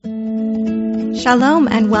Shalom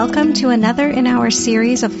and welcome to another in our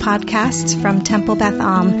series of podcasts from Temple Beth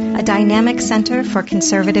Am, a dynamic center for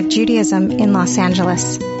conservative Judaism in Los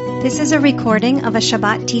Angeles. This is a recording of a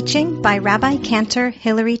Shabbat teaching by Rabbi Cantor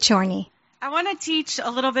Hillary Chorny. I want to teach a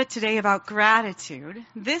little bit today about gratitude.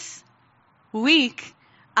 This week,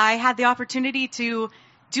 I had the opportunity to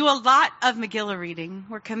do a lot of Megillah reading.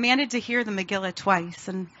 We're commanded to hear the Megillah twice.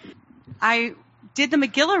 And I did the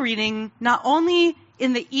Megillah reading not only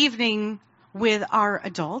in the evening with our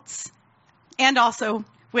adults, and also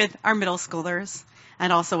with our middle schoolers,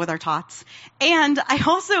 and also with our tots. And I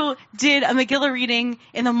also did a Megillah reading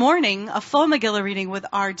in the morning, a full Megillah reading with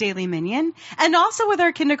our daily minyan, and also with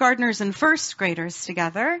our kindergartners and first graders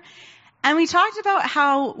together. And we talked about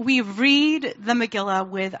how we read the Megillah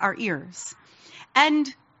with our ears.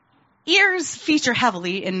 And ears feature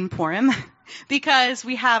heavily in Purim because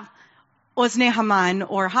we have Oznei Haman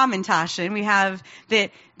or Hamantashen. We have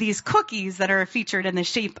these cookies that are featured in the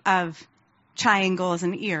shape of triangles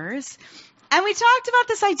and ears. And we talked about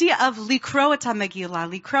this idea of likro et ha-Megillah,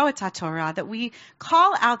 likro et ha-Torah, that we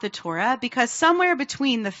call out the Torah because somewhere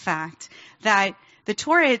between the fact that the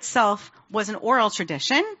Torah itself was an oral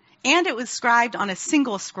tradition and it was scribed on a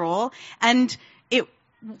single scroll, and it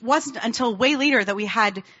wasn't until way later that we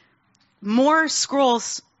had more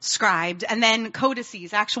scrolls scribed and then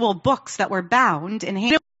codices, actual books that were bound in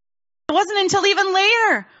hand. It wasn't until even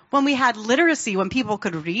later when we had literacy, when people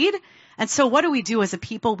could read. And so what do we do as a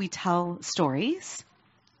people? We tell stories.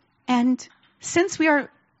 And since we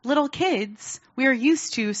are little kids, we are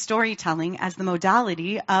used to storytelling as the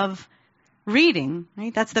modality of reading,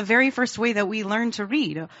 right? That's the very first way that we learn to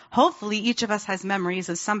read. Hopefully each of us has memories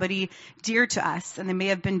of somebody dear to us, and they may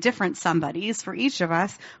have been different somebodies for each of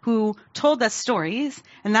us who told us stories,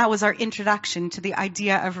 and that was our introduction to the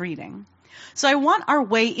idea of reading. So I want our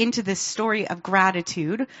way into this story of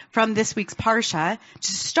gratitude from this week's Parsha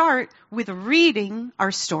to start with reading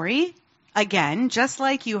our story, again, just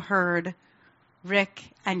like you heard Rick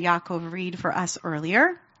and Yaakov read for us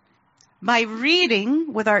earlier, by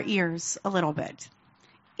reading with our ears a little bit.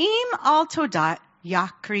 Im al todat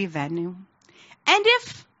yakrivenu. And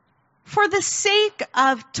if, for the sake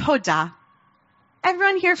of todah,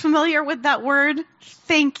 everyone here familiar with that word?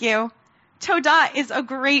 Thank you. Todah is a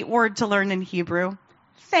great word to learn in Hebrew.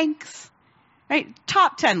 Thanks. Right?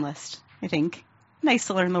 Top 10 list, I think. Nice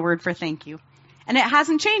to learn the word for thank you. And it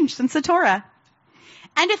hasn't changed since the Torah.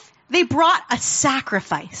 And if they brought a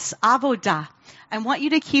sacrifice, avodah, I want you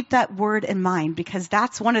to keep that word in mind because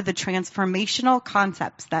that's one of the transformational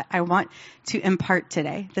concepts that I want to impart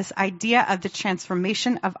today. This idea of the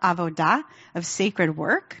transformation of avodah, of sacred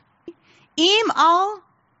work. Im al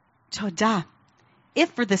todah.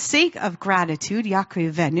 If for the sake of gratitude,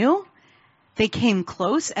 yakrivenu, they came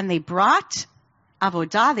close and they brought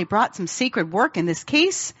avodah, they brought some sacred work, in this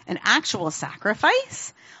case, an actual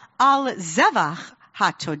sacrifice, al zevach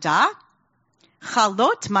ha-todah,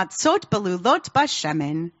 chalot matzot belulot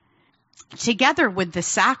bashemen, together with the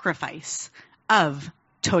sacrifice of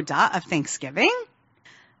todah, of thanksgiving,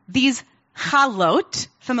 these chalot,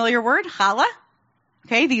 familiar word, challah,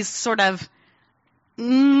 okay, these sort of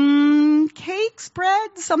cakes,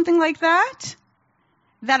 bread, something like that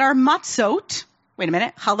are matzot. Wait a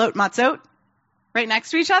minute, chalot matzot, right next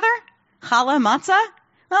to each other? Challah matzah?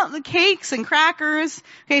 Well, the cakes and crackers.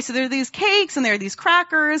 Okay, so there are these cakes and there are these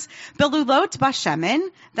crackers, belulot bashemen,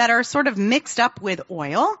 that are sort of mixed up with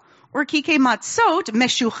oil, or kike matzot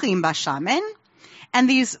meshuchim bashemen, and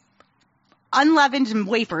these unleavened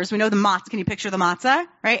wafers. We know the matzah. Can you picture the matzah,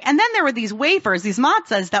 right? And then there were these wafers, these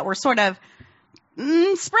matzahs that were sort of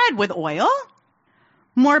spread with oil.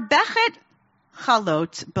 Morbechet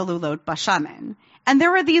chalot belulot bashemen, and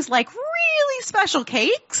there were these like really special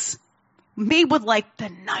cakes made with like the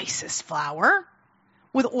nicest flour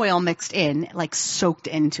with oil mixed in, like soaked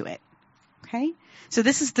into it. Okay? So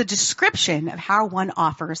this is the description of how one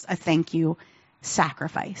offers a thank you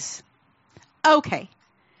sacrifice. Okay.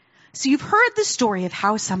 So you've heard the story of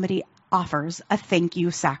how somebody offers a thank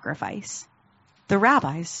you sacrifice. The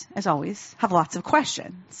rabbis, as always, have lots of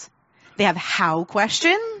questions. They have how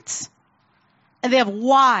questions, and they have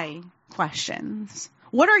why questions.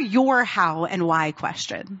 What are your how and why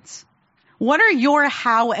questions? What are your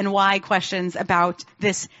how and why questions about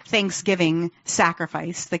this Thanksgiving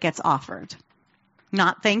sacrifice that gets offered?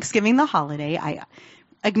 Not Thanksgiving the holiday. I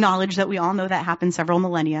acknowledge that we all know that happened several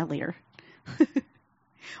millennia later.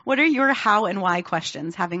 What are your how and why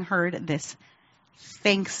questions having heard this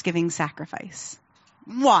Thanksgiving sacrifice?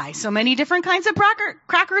 Why so many different kinds of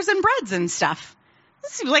crackers and breads and stuff?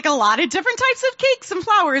 This seems like a lot of different types of cakes and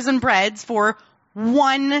flours and breads for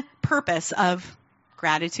one purpose of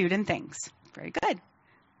gratitude and thanks. Very good.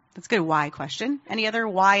 That's a good why question. Any other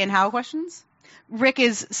why and how questions? Rick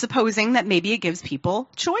is supposing that maybe it gives people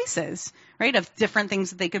choices, right, of different things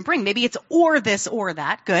that they can bring. Maybe it's or this or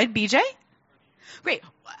that. Good. BJ? Great.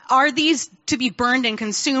 Are these to be burned and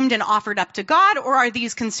consumed and offered up to God, or are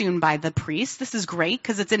these consumed by the priest? This is great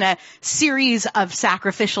because it's in a series of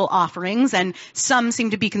sacrificial offerings, and some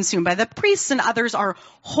seem to be consumed by the priests, and others are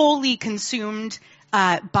wholly consumed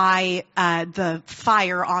by the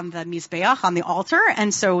fire on the Mizbeach, on the altar.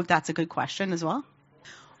 And so that's a good question as well.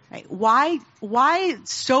 Right. Why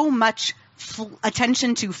so much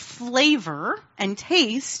attention to flavor and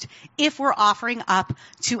taste if we're offering up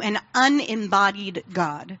to an unembodied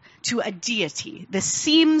God, to a deity? This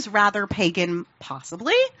seems rather pagan,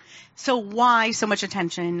 possibly. So why so much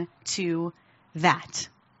attention to that?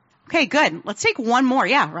 Okay, good. Let's take one more.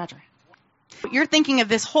 Yeah, Roger. You're thinking of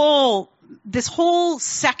this whole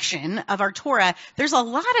section of our Torah. There's a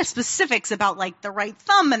lot of specifics about like the right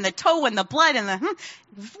thumb and the toe and the blood and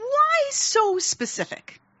why so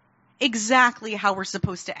specific? Exactly how we're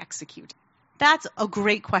supposed to execute. That's a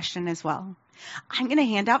great question as well. I'm going to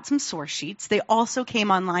hand out some source sheets. They also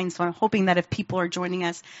came online, so I'm hoping that if people are joining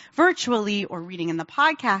us virtually or reading in the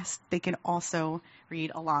podcast, they can also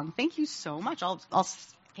read along. Thank you so much. I'll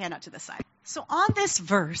hand out to this side. So on this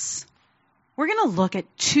verse, we're going to look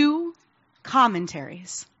at two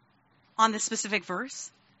commentaries on this specific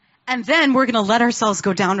verse, and then we're going to let ourselves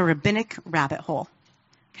go down a rabbinic rabbit hole.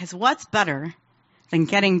 Because what's better than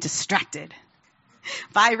getting distracted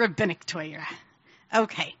by rabbinic Torah?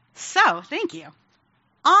 Okay, so thank you.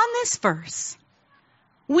 On this verse,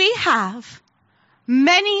 we have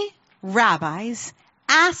many rabbis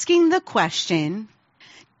asking the question,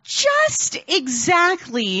 just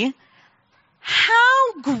exactly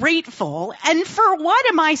how grateful, and for what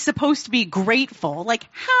am I supposed to be grateful? Like,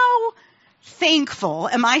 how thankful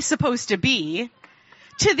am I supposed to be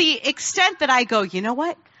to the extent that I go, you know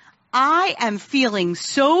what? I am feeling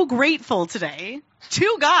so grateful today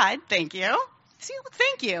to God. Thank you. See,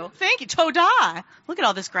 thank you. Thank you. Todah. Look at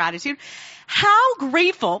all this gratitude. How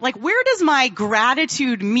grateful, like where does my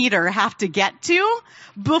gratitude meter have to get to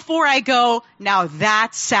before I go, now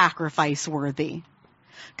that's sacrifice worthy?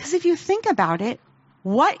 Because if you think about it,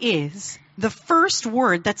 what is the first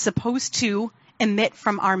word that's supposed to emit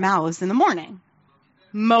from our mouths in the morning?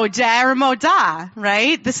 Modeh or Modah,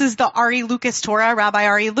 right? This is the Ari Lucas Torah. Rabbi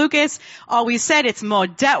Ari Lucas always said it's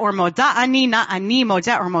Modeh or Modah, ani, not ani,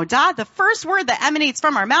 Modeh or Modah. The first word that emanates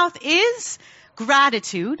from our mouth is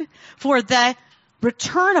gratitude for the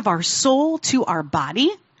return of our soul to our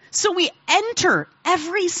body. So we enter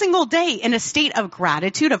every single day in a state of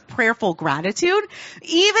gratitude, of prayerful gratitude,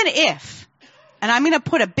 even if, and I'm going to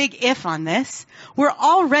put a big if on this, we're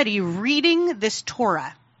already reading this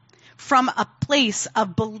Torah from a place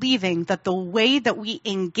of believing that the way that we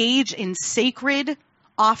engage in sacred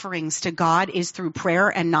offerings to God is through prayer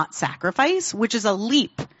and not sacrifice, which is a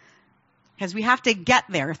leap, because we have to get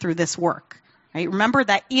there through this work, right? Remember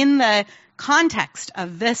that in the context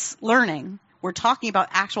of this learning, we're talking about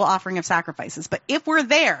actual offering of sacrifices. But if we're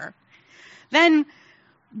there, then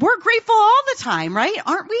we're grateful all the time, right?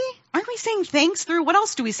 Aren't we? Aren't we saying thanks through? What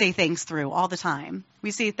else do we say thanks through all the time? We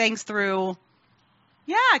say thanks through...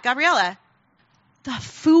 Yeah, Gabriella. The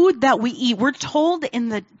food that we eat, we're told in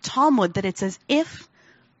the Talmud that it's as if,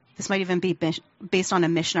 this might even be based on a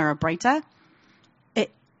Mishnah or a Breita,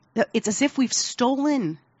 it's as if we've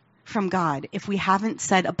stolen from God if we haven't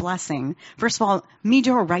said a blessing. First of all,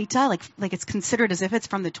 midoraita, like it's considered as if it's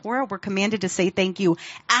from the Torah. We're commanded to say thank you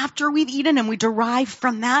after we've eaten, and we derive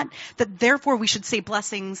from that therefore we should say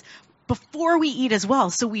blessings before we eat as well.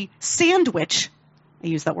 So we sandwich, I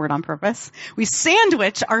use that word on purpose. We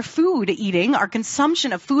sandwich our food eating, our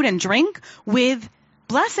consumption of food and drink with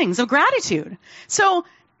blessings of gratitude. So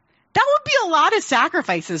that would be a lot of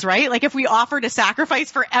sacrifices, right? Like if we offered a sacrifice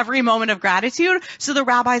for every moment of gratitude. So the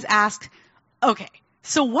rabbis ask, okay,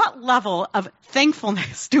 so what level of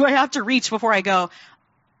thankfulness do I have to reach before I go,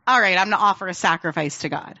 all right, I'm going to offer a sacrifice to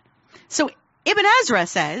God? So Ibn Ezra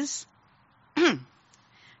says,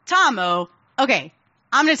 Tamo, okay,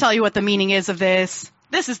 I'm going to tell you what the meaning is of this.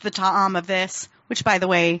 This is the ta'am of this, which, by the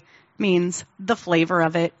way, means the flavor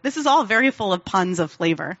of it. This is all very full of puns of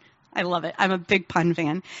flavor. I love it. I'm a big pun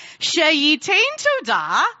fan. Sheyitain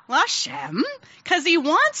todah l'Hashem, because he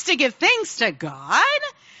wants to give thanks to God.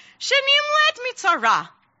 Shenimlet mitzarah,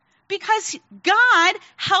 because God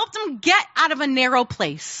helped him get out of a narrow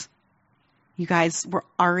place. You guys, we're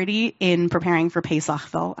already in preparing for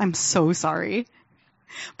Pesach, though. I'm so sorry.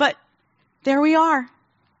 But there we are.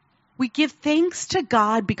 We give thanks to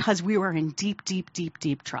God because we were in deep, deep, deep,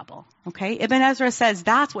 deep trouble. Okay? Ibn Ezra says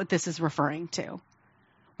that's what this is referring to.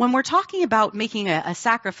 When we're talking about making a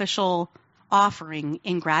sacrificial offering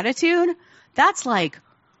in gratitude, that's like,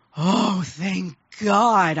 oh, thank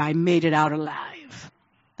God I made it out alive.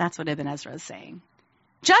 That's what Ibn Ezra is saying.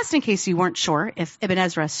 Just in case you weren't sure if Ibn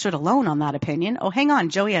Ezra stood alone on that opinion. Oh, hang on.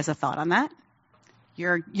 Joey has a thought on that.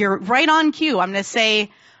 You're right on cue. I'm going to say,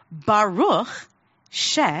 Baruch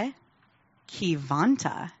she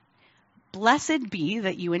kivanta. Blessed be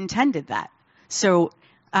that you intended that. So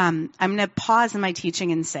I'm going to pause in my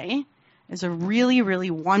teaching and say, there's a really,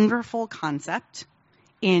 really wonderful concept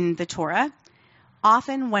in the Torah.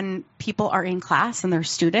 Often when people are in class and they're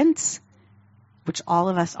students, which all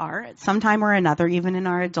of us are at some time or another, even in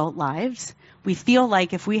our adult lives, we feel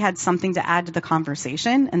like if we had something to add to the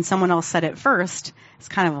conversation and someone else said it first, it's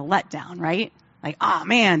kind of a letdown, right? Like, oh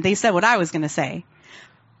man, they said what I was going to say.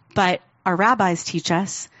 But our rabbis teach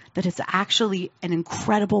us that it's actually an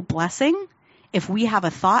incredible blessing if we have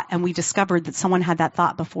a thought and we discovered that someone had that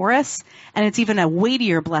thought before us. And it's even a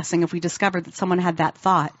weightier blessing if we discovered that someone had that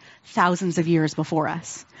thought thousands of years before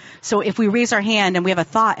us. So if we raise our hand and we have a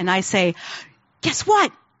thought and I say, guess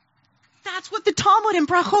what? That's what the Talmud in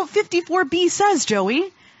Brachot 54b says,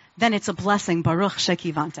 Joey. Then it's a blessing, Baruch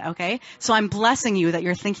Shekivanta, okay? So I'm blessing you that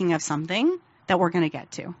you're thinking of something that we're going to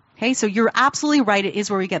get to. Okay, so you're absolutely right. It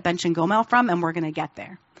is where we get bench and gomel from, and we're going to get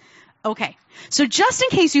there. Okay, so just in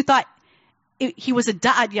case you thought he was a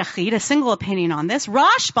da'at yachid, a single opinion on this,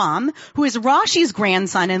 Rashbam, who is Rashi's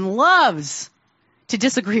grandson and loves to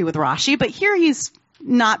disagree with Rashi, but here he's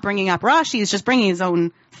not bringing up Rashi, he's just bringing his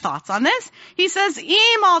own thoughts on this. He says,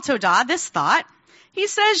 Im al Todah, this thought, he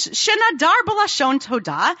says, Shenadar b'lashon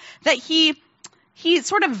Todah, that he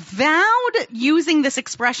sort of vowed using this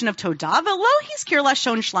expression of Todah, v'lo hizkir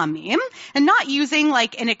lashon shlamim, and not using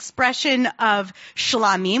like an expression of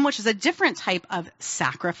shlamim, which is a different type of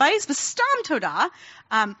sacrifice, v'stam Todah,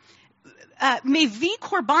 mevi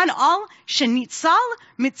korban al shenitzal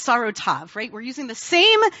mitzarotav, right? We're using the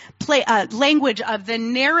same language of the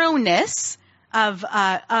narrowness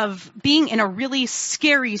of being in a really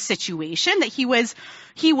scary situation, that he was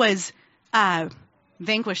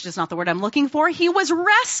vanquished is not the word I'm looking for. He was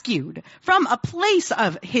rescued from a place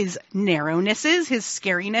of his narrownesses, his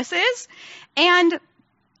scarinesses. And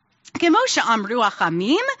Gemosha Amru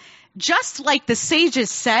Achamim, just like the sages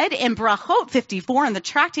said in Brachot 54, in the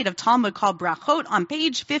tractate of Talmud called Brachot on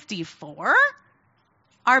page 54,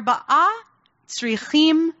 Arba'a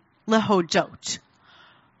tzrichim lehodot.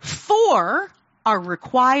 4 are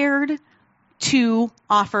required to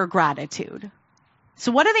offer gratitude.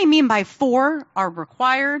 So what do they mean by 4 are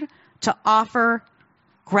required to offer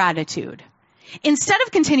gratitude? Instead of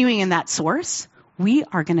continuing in that source, we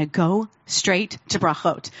are going to go straight to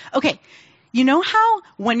Brachot. Okay, you know how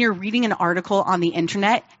when you're reading an article on the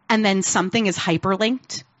internet and then something is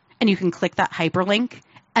hyperlinked and you can click that hyperlink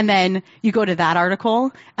and then you go to that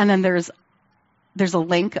article and then there's a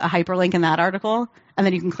link, a hyperlink in that article, and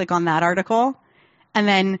then you can click on that article. And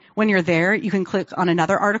then when you're there, you can click on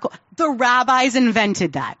another article. The rabbis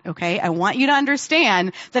invented that, okay? I want you to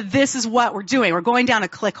understand that this is what we're doing. We're going down a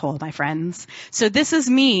click hole, my friends. So this is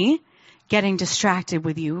me getting distracted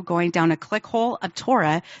with you, going down a click hole of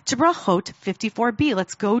Torah to Brachot 54b.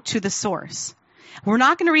 Let's go to the source. We're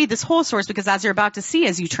not going to read this whole source because as you're about to see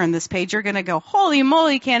as you turn this page, you're going to go, holy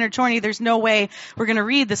moly, Cantor Chorney, there's no way we're going to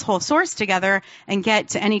read this whole source together and get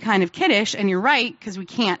to any kind of kiddush. And you're right, because we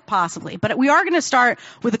can't possibly. But we are going to start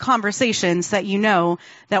with the conversations that you know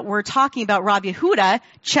that we're talking about Rav Yehuda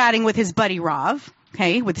chatting with his buddy Rav,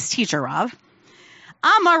 okay, with his teacher Rav.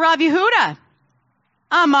 Amar Rav Yehuda.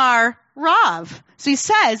 Amar Rav. So he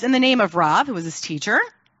says in the name of Rav, who was his teacher,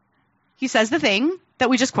 he says the thing that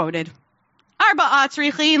we just quoted.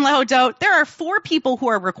 There are 4 people who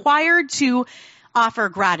are required to offer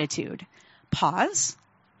gratitude. Pause.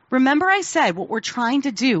 Remember I said what we're trying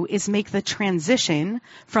to do is make the transition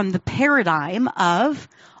from the paradigm of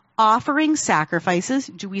offering sacrifices.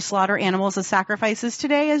 Do we slaughter animals as sacrifices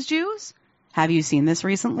today as Jews? Have you seen this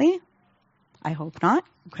recently? I hope not.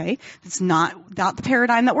 Okay. It's not the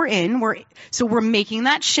paradigm that we're in. We're making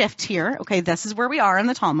that shift here. Okay. This is where we are in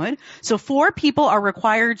the Talmud. So 4 people are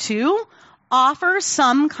required to offer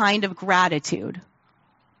some kind of gratitude.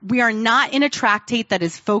 We are not in a tractate that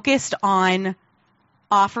is focused on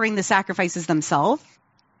offering the sacrifices themselves.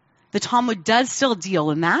 The Talmud does still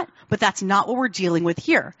deal in that, but that's not what we're dealing with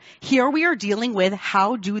here. Here we are dealing with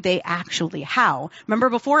how. Remember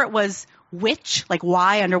before it was which, like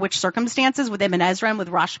why, under which circumstances with Ibn Ezra and with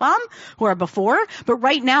Rashbam, who are before. But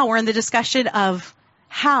right now we're in the discussion of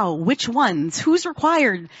how, which ones, who's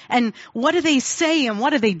required, and what do they say and what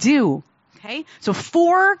do they do? Okay? So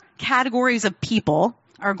 4 categories of people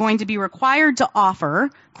are going to be required to offer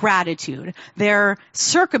gratitude. Their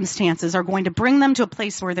circumstances are going to bring them to a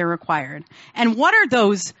place where they're required. And what are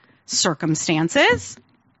those circumstances?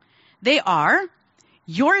 They are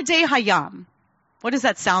Yordei Hayam. What does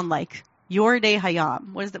that sound like? Yordei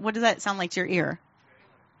Hayam. What does that sound like to your ear?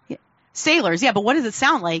 Yeah. Sailors, yeah, but what does it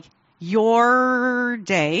sound like?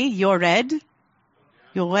 Yordei,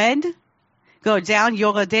 Yored, go down,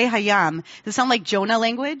 Yoredei Hayam. Does it sound like Jonah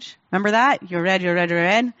language? Remember that?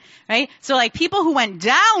 Yored, right? So like people who went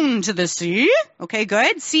down to the sea, okay,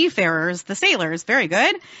 good. Seafarers, the sailors, very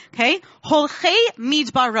good. Okay. Holchei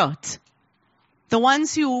Midbarot. The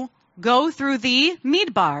ones who go through the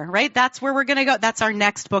Midbar, right? That's where we're going to go. That's our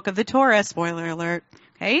next book of the Torah. Spoiler alert.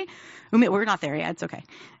 Okay. We're not there yet. It's okay.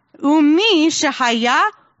 Umi shehaya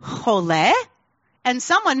chole. And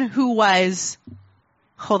someone who was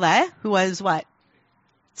chole, who was what?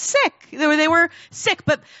 Sick. They were sick,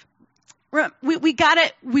 but we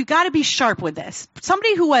gotta be sharp with this.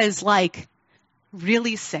 Somebody who was like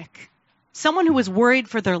really sick. Someone who was worried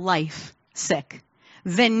for their life, sick.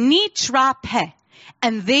 Venitra pe.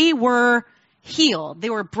 And they were healed. They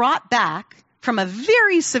were brought back from a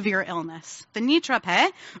very severe illness. The nitra pe,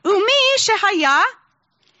 umi shehaya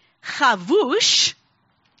chavush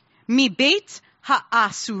mi beit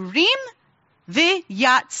ha'asurim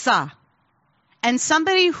v'yatsa. And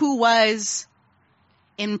somebody who was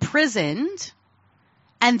imprisoned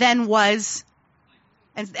and then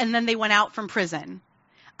they went out from prison.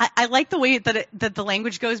 I like the way that the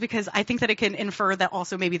language goes because I think that it can infer that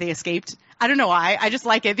also maybe they escaped. I don't know why. I just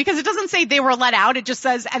like it because it doesn't say they were let out. It just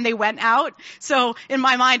says, and they went out. So in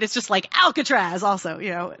my mind, it's just like Alcatraz also,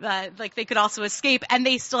 like they could also escape and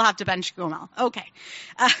they still have to bench Gomel. Okay.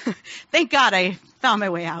 Thank God I found my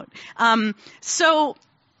way out. So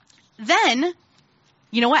then,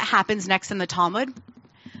 you know what happens next in the Talmud?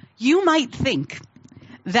 You might think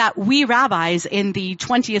that we rabbis in the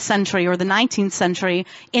 20th century or the 19th century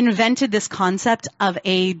invented this concept of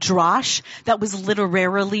a drash that was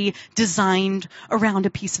literarily designed around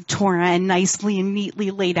a piece of Torah and nicely and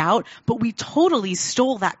neatly laid out. But we totally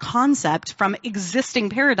stole that concept from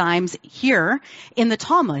existing paradigms here in the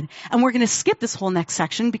Talmud. And we're going to skip this whole next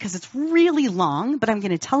section because it's really long, but I'm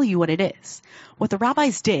going to tell you what it is. What the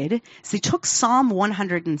rabbis did is they took Psalm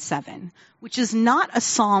 107, which is not a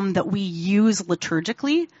psalm that we use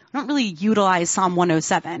liturgically. We don't really utilize Psalm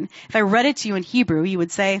 107. If I read it to you in Hebrew, you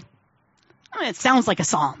would say, oh, it sounds like a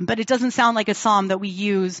psalm, but it doesn't sound like a psalm that we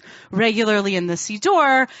use regularly in the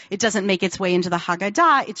Siddur. It doesn't make its way into the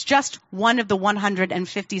Haggadah. It's just one of the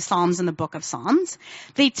 150 psalms in the book of Psalms.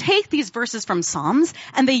 They take these verses from Psalms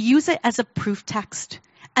and they use it as a proof text.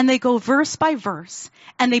 And they go verse by verse,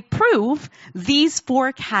 and they prove these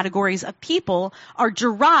 4 categories of people are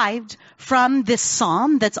derived from this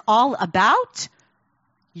psalm that's all about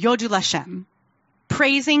Yodul Hashem,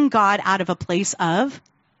 praising God out of a place of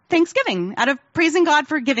thanksgiving, out of praising God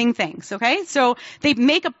for giving thanks, okay? So they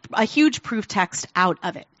make a huge proof text out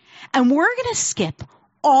of it. And we're going to skip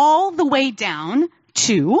all the way down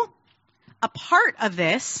to a part of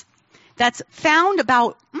this that's found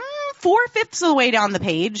about 4/5 of the way down the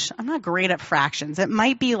page. I'm not great at fractions. It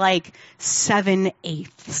might be like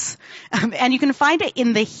 7/8. And you can find it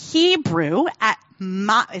in the Hebrew at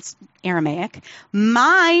it's Aramaic,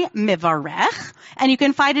 my mivarech. And you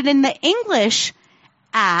can find it in the English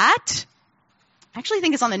at, I actually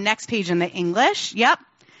think it's on the next page in the English. Yep.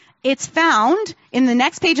 It's found in the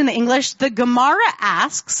next page in the English. The Gemara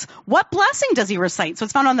asks, what blessing does he recite? So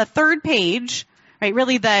it's found on the 3rd page, right?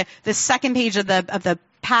 Really the second page of the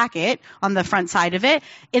packet on the front side of it.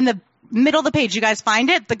 In the middle of the page, you guys find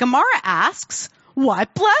it? The Gemara asks,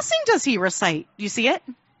 what blessing does he recite? Do you see it?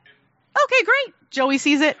 Okay, great. Joey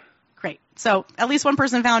sees it. Great. So at least one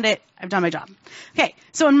person found it. I've done my job. Okay.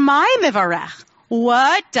 So in my mivarech,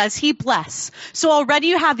 what does he bless? So already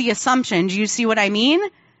you have the assumption. Do you see what I mean?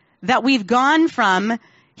 That we've gone from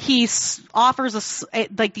he offers us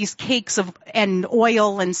like these cakes and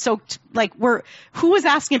oil and soaked, like who was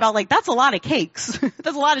asking about like, that's a lot of cakes.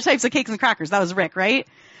 That's a lot of types of cakes and crackers. That was Rick, right?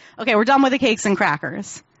 Okay, we're done with the cakes and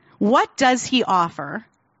crackers. What does he offer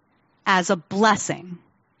as a blessing?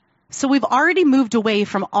 So we've already moved away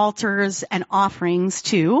from altars and offerings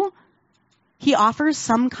to he offers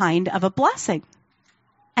some kind of a blessing.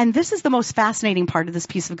 And this is the most fascinating part of this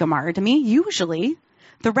piece of Gemara to me. Usually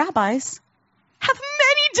the rabbis have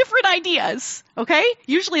many different ideas, okay?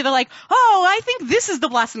 Usually they're like, oh, I think this is the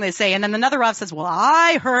blessing they say. And then another Rav says, well,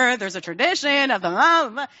 I heard there's a tradition of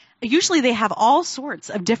the... Usually they have all sorts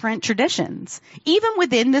of different traditions, even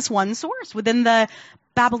within this one source, within the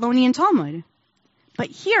Babylonian Talmud. But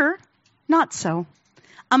here, not so.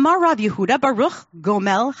 Amar Rav Yehuda Baruch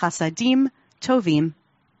Gomel Chasadim Tovim.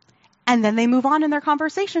 And then they move on in their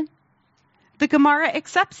conversation. The Gemara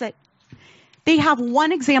accepts it. They have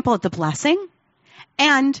one example of the blessing,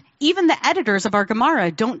 and even the editors of our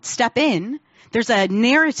Gemara don't step in. There's a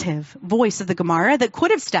narrative voice of the Gemara that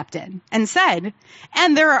could have stepped in and said,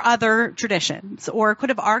 and there are other traditions, or could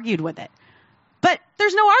have argued with it. But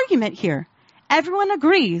there's no argument here. Everyone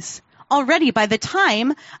agrees. Already by the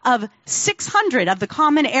time of 600 of the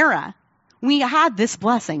Common Era, we had this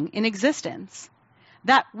blessing in existence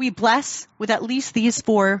that we bless with at least these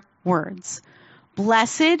 4 words.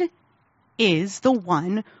 Blessed is the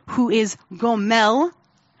one who is Gomel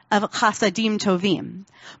of Chasadim Tovim.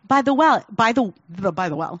 By the well,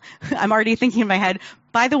 I'm already thinking in my head,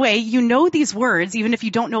 by the way, you know these words, even if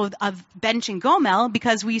you don't know of bench and Gomel,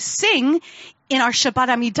 because we sing in our Shabbat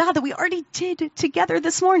Amidah that we already did together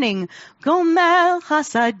this morning. Gomel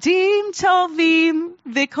Chasadim Tovim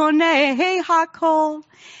V'konei Hakol.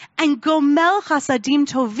 And Gomel Chasadim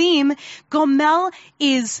Tovim, Gomel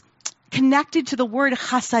is connected to the word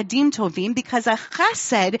chasadim tovim because a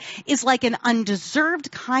chesed is like an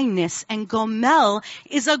undeserved kindness and gomel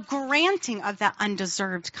is a granting of that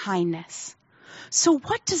undeserved kindness. So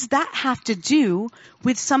what does that have to do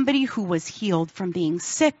with somebody who was healed from being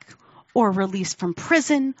sick or released from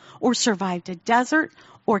prison or survived a desert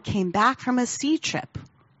or came back from a sea trip?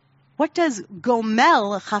 What does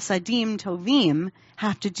gomel chasadim tovim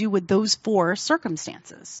have to do with those 4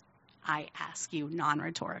 circumstances? I ask you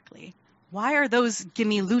non-rhetorically. Why are those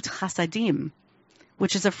gemilut chasadim,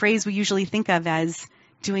 which is a phrase we usually think of as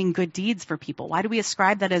doing good deeds for people? Why do we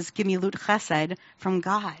ascribe that as gemilut chesed from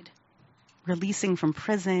God? Releasing from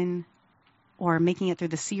prison or making it through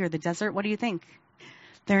the sea or the desert? What do you think?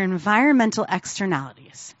 They're environmental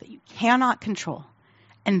externalities that you cannot control.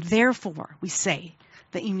 And therefore, we say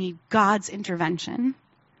that you need God's intervention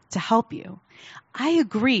to help you. I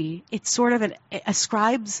agree. It sort of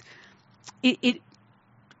ascribes... It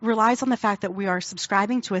relies on the fact that we are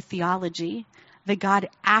subscribing to a theology that God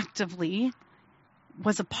actively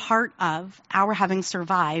was a part of our having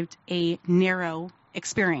survived a narrow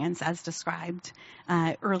experience as described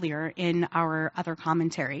earlier in our other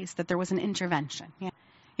commentaries, that there was an intervention.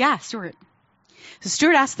 Yeah, Stuart. So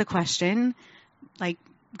Stuart asked the question, like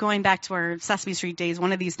going back to our Sesame Street days,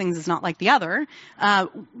 one of these things is not like the other.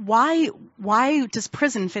 Why does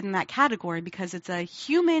prison fit in that category? Because it's a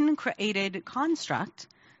human-created construct.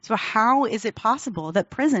 So how is it possible that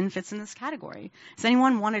prison fits in this category? Does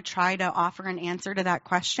anyone want to try to offer an answer to that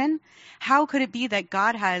question? How could it be that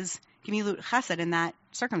God has gemilut chesed in that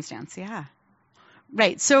circumstance? Yeah.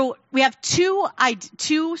 Right. So we have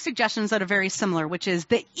two suggestions that are very similar, which is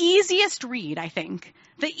the easiest read, I think.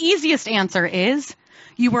 The easiest answer is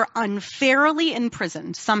you were unfairly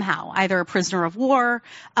imprisoned somehow, either a prisoner of war,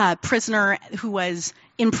 a prisoner who was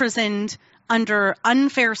imprisoned under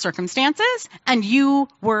unfair circumstances, and you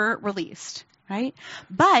were released, right?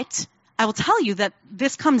 But I will tell you that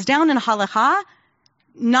this comes down in halakha,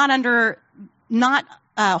 not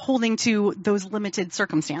holding to those limited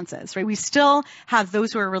circumstances, right? We still have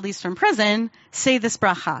those who are released from prison say this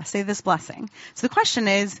bracha, say this blessing. So the question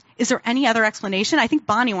is there any other explanation? I think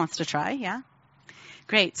Bonnie wants to try, yeah?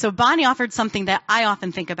 Great. So Bonnie offered something that I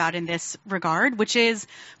often think about in this regard, which is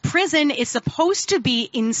prison is supposed to be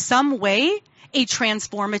in some way a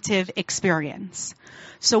transformative experience.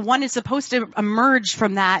 So one is supposed to emerge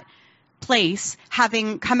from that place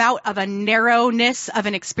having come out of a narrowness of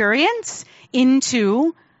an experience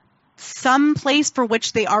into some place for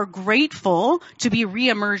which they are grateful to be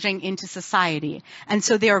re-emerging into society. And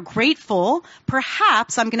so they are grateful,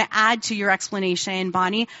 perhaps, I'm going to add to your explanation,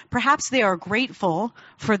 Bonnie, perhaps they are grateful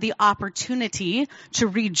for the opportunity to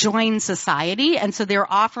rejoin society. And so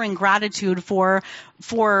they're offering gratitude for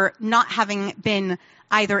not having been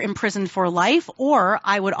either imprisoned for life, or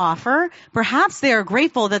I would offer, perhaps they are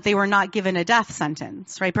grateful that they were not given a death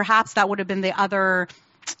sentence, right? Perhaps that would have been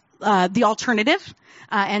the alternative.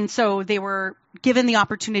 And so they were given the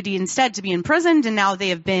opportunity instead to be imprisoned, and now they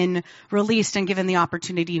have been released and given the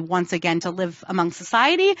opportunity once again to live among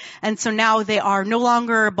society. And so now they are no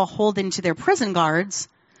longer beholden to their prison guards,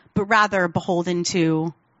 but rather beholden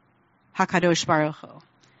to HaKadosh Baruch Hu.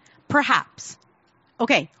 Perhaps.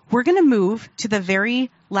 Okay, we're going to move to the very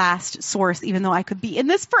last source, even though I could be in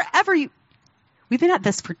this forever. We've been at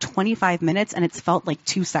this for 25 minutes and it's felt like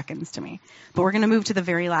 2 seconds to me. But we're going to move to the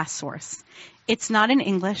very last source. It's not in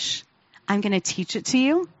English. I'm going to teach it to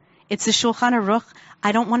you. It's the Shulchan Aruch.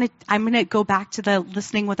 I'm going to go back to the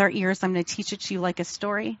listening with our ears. I'm going to teach it to you like a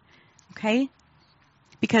story. Okay?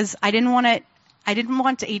 Because I didn't want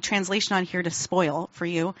a translation on here to spoil for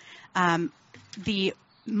you the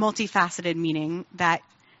multifaceted meaning that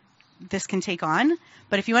this can take on.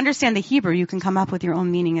 But if you understand the Hebrew, you can come up with your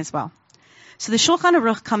own meaning as well. So the Shulchan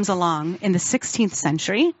Aruch comes along in the 16th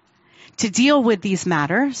century to deal with these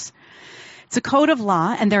matters. It's a code of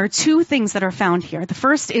law, and there are two things that are found here. The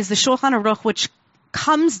first is the Shulchan Aruch, which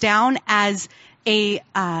comes down as a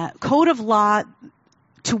code of law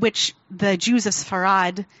to which the Jews of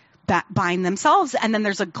Sfarad bind themselves, and then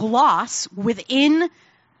there's a gloss within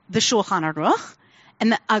the Shulchan Aruch.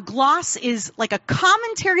 And a gloss is like a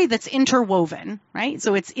commentary that's interwoven, right?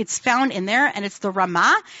 So it's found in there, and it's the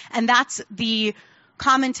Ramah, and that's the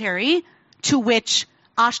commentary to which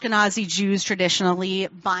Ashkenazi Jews traditionally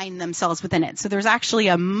bind themselves within it. So there's actually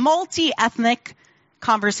a multi-ethnic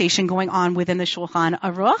conversation going on within the Shulchan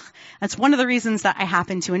Aruch. That's one of the reasons that I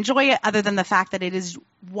happen to enjoy it, other than the fact that it is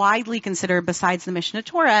widely considered, besides the Mishnah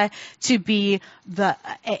Torah, to be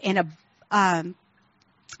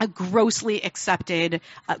a grossly accepted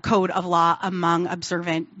code of law among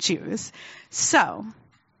observant Jews. So,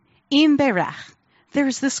 in Berech,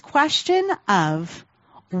 there's this question of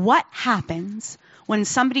what happens when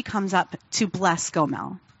somebody comes up to bless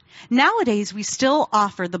Gomel. Nowadays, we still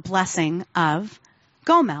offer the blessing of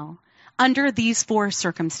Gomel under these 4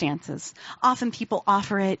 circumstances. Often people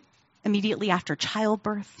offer it immediately after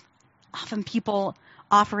childbirth. Often people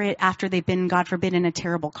offer it after they've been, God forbid, in a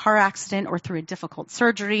terrible car accident or through a difficult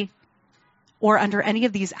surgery, or under any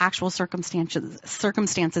of these actual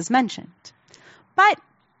circumstances mentioned. But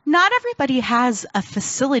not everybody has a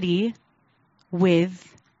facility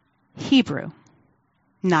with Hebrew.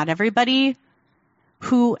 Not everybody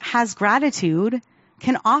who has gratitude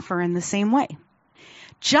can offer in the same way.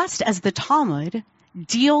 Just as the Talmud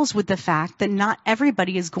deals with the fact that not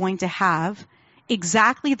everybody is going to have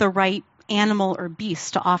exactly the right animal or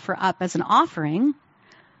beast to offer up as an offering,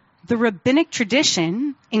 the rabbinic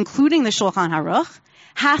tradition, including the Shulchan Aruch,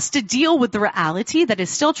 has to deal with the reality that is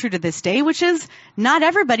still true to this day, which is not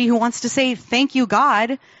everybody who wants to say, thank you,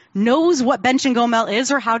 God, knows what Bench and Gomel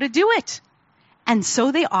is or how to do it. And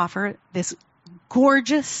so they offer this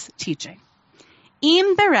gorgeous teaching.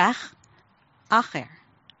 Im berech acher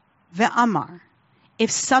ve'amar.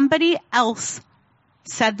 If somebody else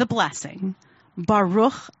said the blessing,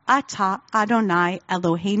 Baruch atah Adonai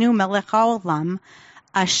Eloheinu melech haolam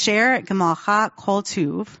asher gemalcha kol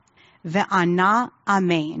tuv ve'ana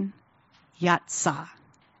amen yatsa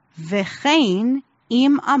v'chein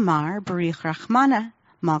im amar barich rachmana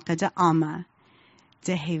malka de'alma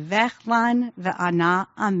dehevech lan ve'ana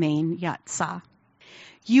amen yatsa.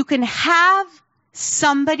 You can have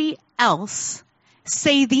somebody else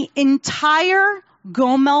say the entire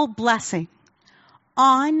Gomel blessing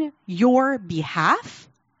on your behalf.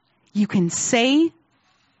 You can say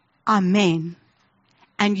Amen,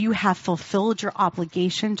 and you have fulfilled your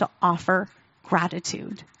obligation to offer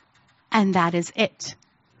gratitude. And that is it.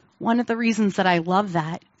 One of the reasons that I love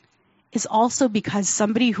that is also because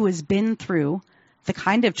somebody who has been through the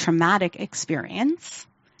kind of traumatic experience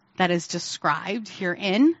that is described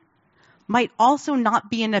herein might also not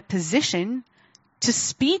be in a position to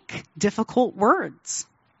speak difficult words.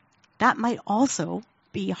 That might also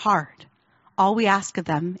be hard. All we ask of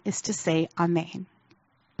them is to say Amen.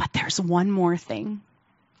 But there's one more thing.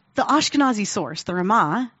 The Ashkenazi source, the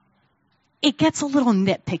Ramah, it gets a little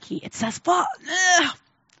nitpicky. It says, well,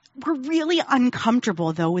 we're really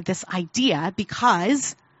uncomfortable, though, with this idea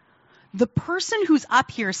because the person who's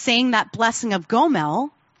up here saying that blessing of Gomel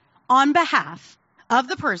on behalf of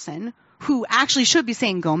the person who actually should be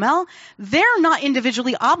saying Gomel, they're not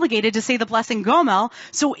individually obligated to say the blessing Gomel,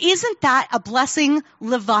 so isn't that a blessing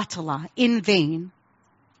levatala, in vain?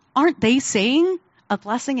 Aren't they saying a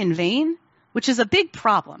blessing in vain? Which is a big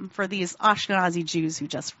problem for these Ashkenazi Jews who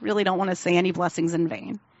just really don't want to say any blessings in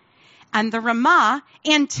vain. And the Ramah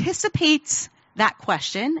anticipates that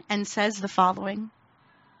question and says the following,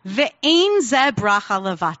 Ve'ein ze bracha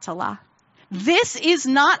levatala. This is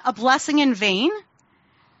not a blessing in vain,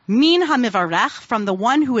 min hamivarech, from the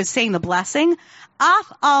one who is saying the blessing,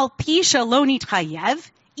 af al pisha lo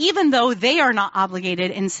nitchayev, even though they are not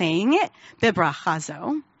obligated in saying it,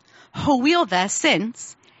 bebrachazo, ho'il ve,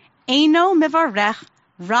 since, eino mivarech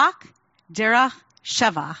rak derach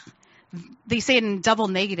shevach. They say it in double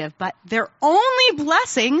negative, but they're only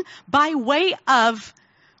blessing by way of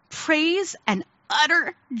praise and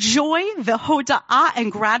utter joy, v'hoda'ah,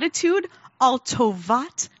 and gratitude, al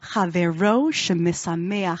tovat chavero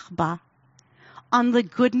shemisameach ba, on the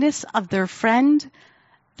goodness of their friend,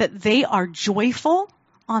 that they are joyful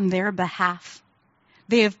on their behalf.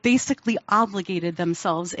 They have basically obligated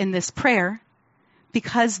themselves in this prayer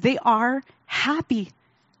because they are happy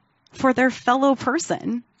for their fellow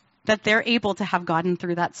person that they're able to have gotten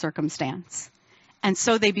through that circumstance. And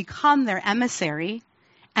so they become their emissary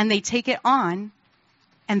and they take it on,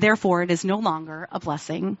 and therefore it is no longer a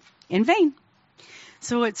blessing in vain.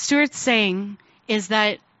 So what Stuart's saying is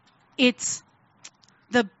that it's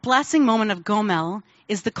the blessing moment of Gomel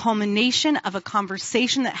is the culmination of a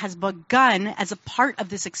conversation that has begun as a part of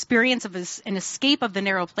this experience of an escape of the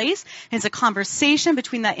narrow place. It's a conversation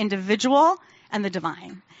between that individual and the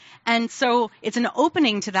divine. And so it's an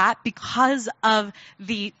opening to that because of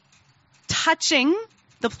the touching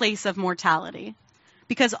the place of mortality.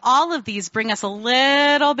 Because all of these bring us a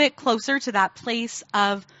little bit closer to that place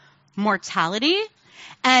of mortality.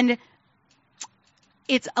 And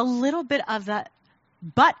it's a little bit of that,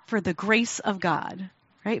 but for the grace of God,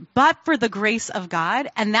 right? But for the grace of God.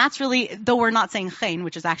 And that's really, though we're not saying chen,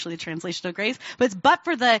 which is actually the translation of grace, but it's but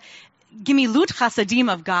for the gimilut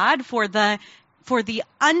chasadim of God, for the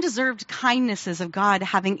undeserved kindnesses of God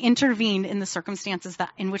having intervened in the circumstances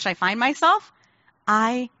in which I find myself,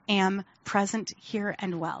 I am present here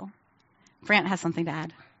and well. Brant has something to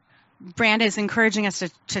add. Brant is encouraging us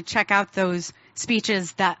to check out those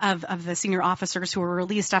speeches that of the senior officers who were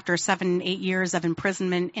released after 7-8 years of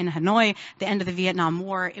imprisonment in Hanoi, the end of the Vietnam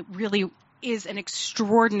War. It really is an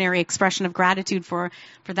extraordinary expression of gratitude for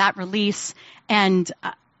that release, and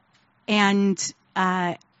in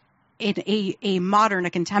a modern, a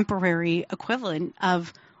contemporary equivalent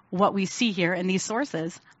of what we see here in these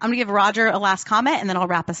sources. I'm going to give Roger a last comment, and then I'll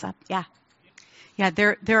wrap us up. Yeah,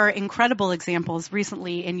 there are incredible examples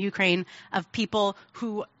recently in Ukraine of people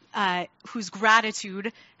who whose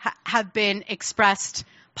gratitude have been expressed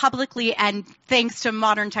publicly, and thanks to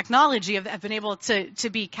modern technology have been able to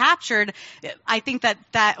be captured. I think that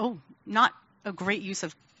not a great use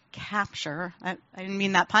of capture. I didn't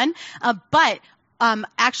mean that pun, but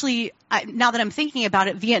actually, now that I'm thinking about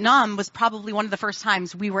it, Vietnam was probably one of the first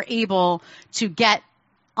times we were able to get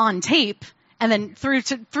on tape. And then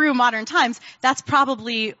through modern times, that's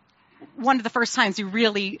probably one of the first times we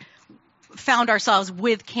really found ourselves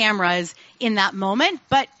with cameras in that moment.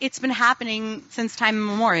 But it's been happening since time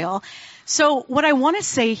immemorial. So what I want to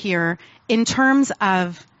say here in terms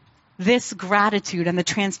of this gratitude and the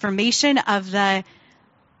transformation of the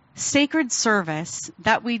sacred service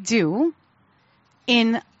that we do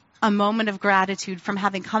in a moment of gratitude from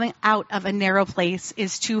having coming out of a narrow place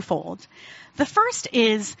is twofold. The first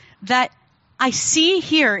is that I see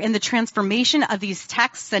here in the transformation of these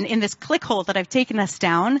texts and in this click hole that I've taken us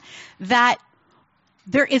down that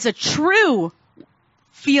there is a true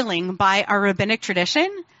feeling by our rabbinic tradition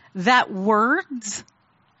that words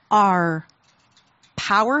are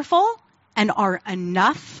powerful and are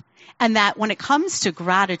enough, and that when it comes to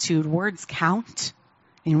gratitude, words count,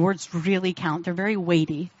 and words really count. They're very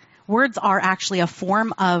weighty. Words are actually a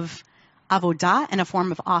form of avodah and a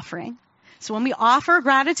form of offering. So when we offer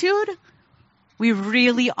gratitude, we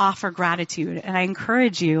really offer gratitude. And I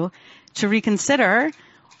encourage you to reconsider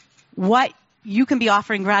what you can be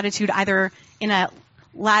offering gratitude either in a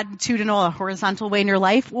latitudinal, a horizontal way in your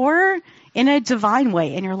life, or in a divine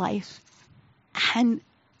way in your life. And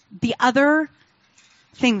the other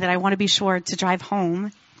thing that I want to be sure to drive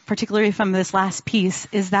home, particularly from this last piece,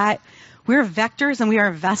 is that we're vectors and we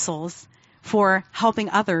are vessels for helping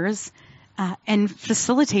others and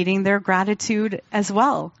facilitating their gratitude as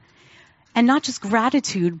well. And not just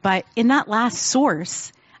gratitude, but in that last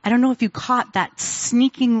source, I don't know if you caught that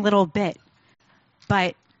sneaking little bit,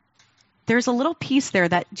 but there's a little piece there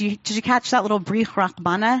that, did you catch that little Brich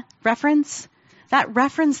Rachbana reference? That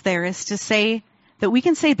reference there is to say that we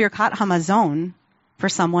can say Birkat Hamazon for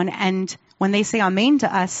someone, and when they say Amen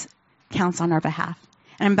to us, counts on our behalf.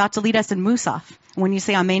 And I'm about to lead us in Musaf. When you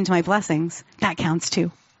say Amen to my blessings, that counts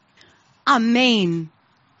too. Amen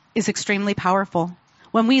is extremely powerful.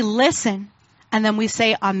 When we listen and then we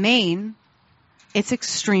say Amen, it's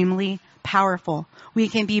extremely powerful. We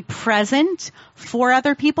can be present for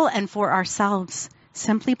other people and for ourselves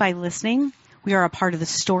simply by listening. We are a part of the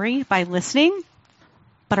story by listening,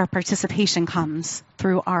 but our participation comes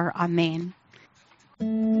through our Amen.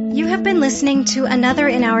 You have been listening to another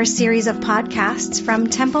in our series of podcasts from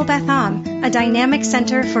Temple Beth Am, a dynamic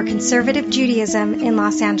center for conservative Judaism in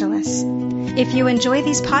Los Angeles. If you enjoy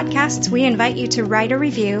these podcasts, we invite you to write a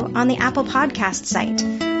review on the Apple Podcast site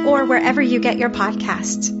or wherever you get your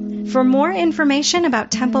podcasts. For more information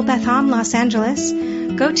about Temple Beth Am Los Angeles,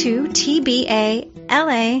 go to tbala.org.